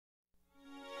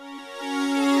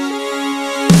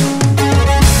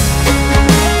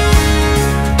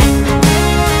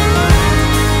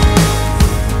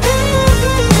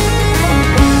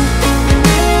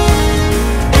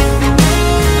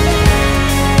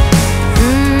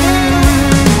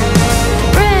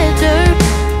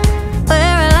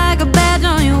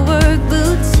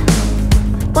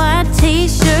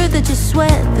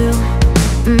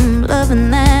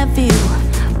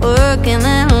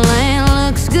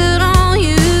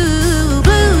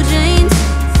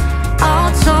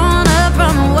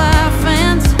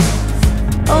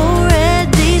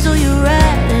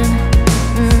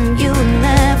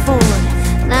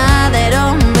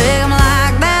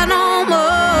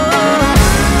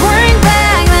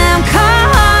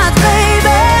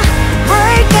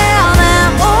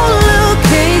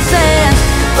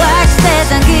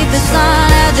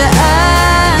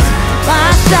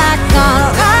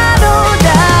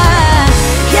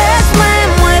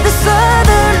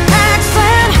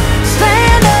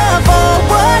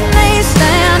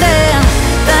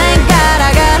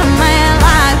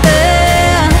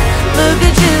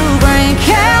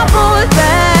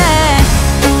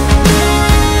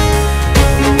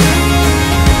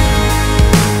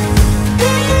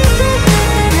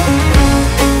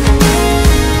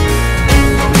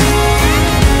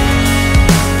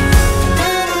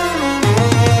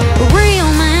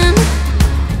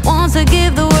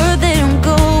give the word, they don't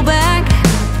go back.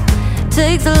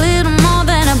 Takes a little more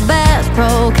than a Bass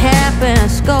Pro Cap and a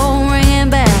skull ringing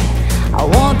back. I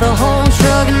want the whole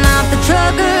truck and not the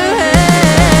trucker. Hey.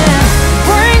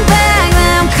 Bring back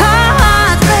them car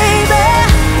hearts, baby.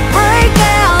 Break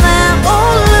out them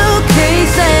old blue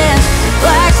cases.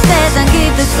 Black states and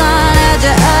keep the sun at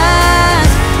your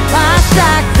eyes. My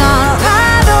shotgun,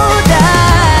 ride or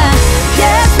die.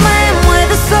 Yes, man,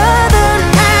 with a southern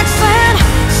accent.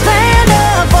 Stand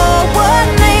up for what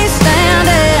needs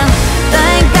standing.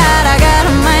 Thank God I got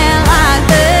a man like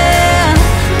that.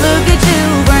 Look at you,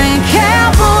 bring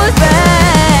cowboys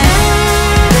back.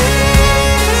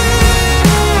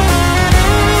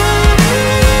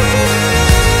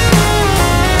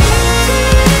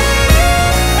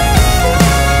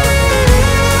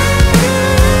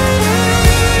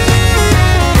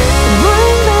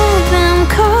 Bring back them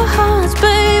car hearts,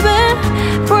 baby.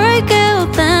 Break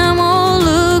out them old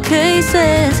blue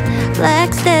cases.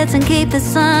 Black stats and keep the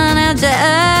sun out your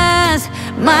eyes.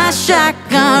 My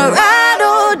shotgun ride.